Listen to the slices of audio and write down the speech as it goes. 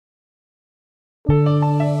Hello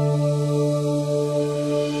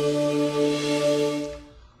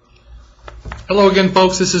again,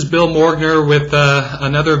 folks. This is Bill Morgner with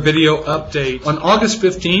another video update. On August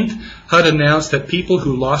 15th, HUD announced that people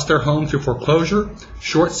who lost their home through foreclosure,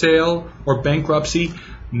 short sale, or bankruptcy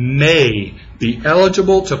may be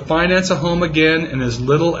eligible to finance a home again in as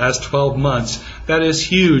little as 12 months. That is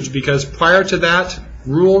huge because prior to that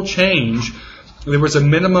rule change, there was a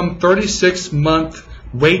minimum 36-month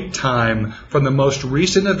wait time from the most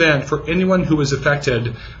recent event for anyone who was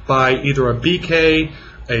affected by either a BK,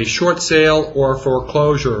 a short sale, or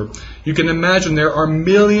foreclosure. You can imagine there are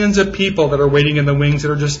millions of people that are waiting in the wings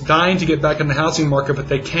that are just dying to get back in the housing market, but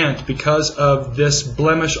they can't because of this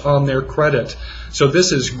blemish on their credit. So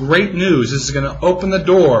this is great news. This is going to open the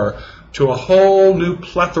door to a whole new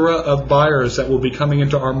plethora of buyers that will be coming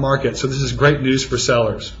into our market. So this is great news for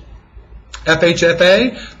sellers.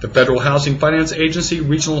 FHFA, the Federal Housing Finance Agency,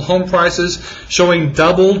 regional home prices showing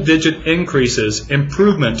double-digit increases,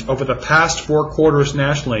 improvement over the past 4 quarters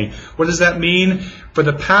nationally. What does that mean? For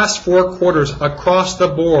the past 4 quarters across the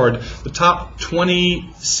board, the top 20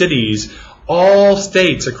 cities, all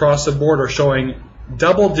states across the board are showing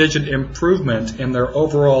double-digit improvement in their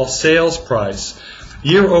overall sales price.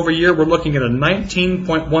 Year over year, we're looking at a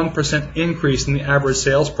 19.1% increase in the average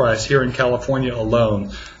sales price here in California alone.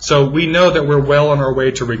 So we know that we're well on our way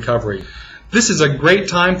to recovery. This is a great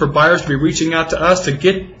time for buyers to be reaching out to us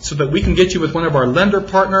so that we can get you with one of our lender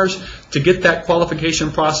partners to get that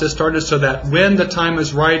qualification process started so that when the time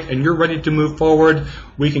is right and you're ready to move forward,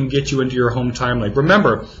 we can get you into your home timely.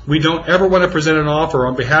 Remember, we don't ever want to present an offer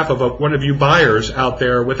on behalf of one of you buyers out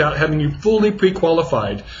there without having you fully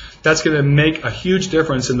pre-qualified. That's going to make a huge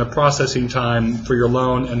difference in the processing time for your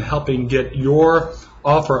loan and helping get your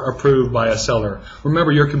offer approved by a seller.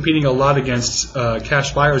 Remember, you're competing a lot against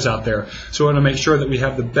cash buyers out there, so we want to make sure that we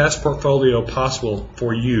have the best portfolio possible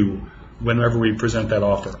for you whenever we present that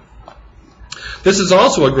offer. This is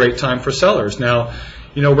also a great time for sellers. Now,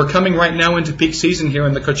 you know, we're coming right now into peak season here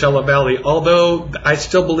in the Coachella Valley, although I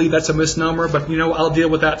still believe that's a misnomer, but, you know, I'll deal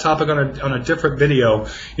with that topic on a different video.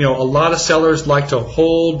 You know, a lot of sellers like to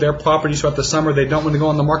hold their properties throughout the summer. They don't want to go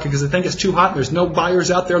on the market because they think it's too hot and there's no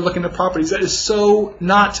buyers out there looking at properties. That is so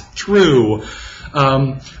not true.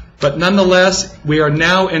 But nonetheless, we are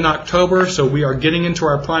now in October, so we are getting into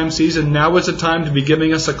our prime season. Now is the time to be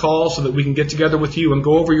giving us a call so that we can get together with you and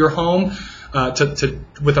go over your home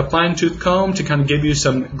with a fine-tooth comb to kind of give you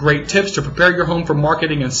some great tips to prepare your home for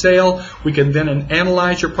marketing and sale. We can then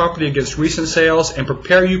analyze your property against recent sales and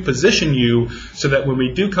prepare you, position you, so that when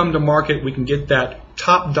we do come to market, we can get that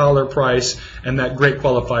top dollar price and that great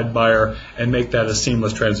qualified buyer and make that a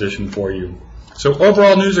seamless transition for you. So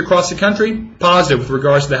overall news across the country, positive with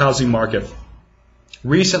regards to the housing market.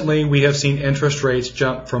 Recently, we have seen interest rates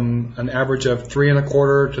jump from an average of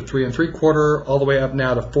 3.25% to 3.75%, all the way up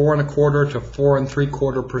now to 4.25% to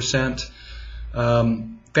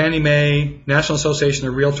 4.75%. Fannie Mae, National Association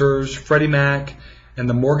of Realtors, Freddie Mac, and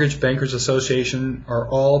the Mortgage Bankers Association are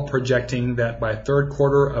all projecting that by third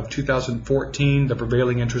quarter of 2014, the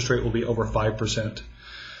prevailing interest rate will be over 5%.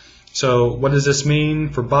 So what does this mean?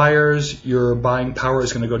 For buyers, your buying power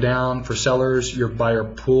is going to go down. For sellers, your buyer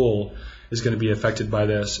pool is going to be affected by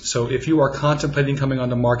this. So if you are contemplating coming on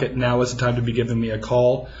the market, now is the time to be giving me a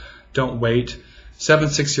call. Don't wait.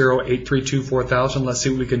 760-832-4000. Let's see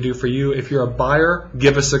what we can do for you. If you're a buyer,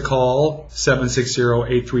 give us a call,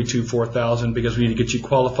 760-832-4000, because we need to get you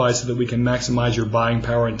qualified so that we can maximize your buying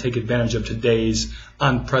power and take advantage of today's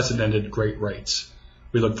unprecedented great rates.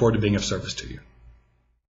 We look forward to being of service to you.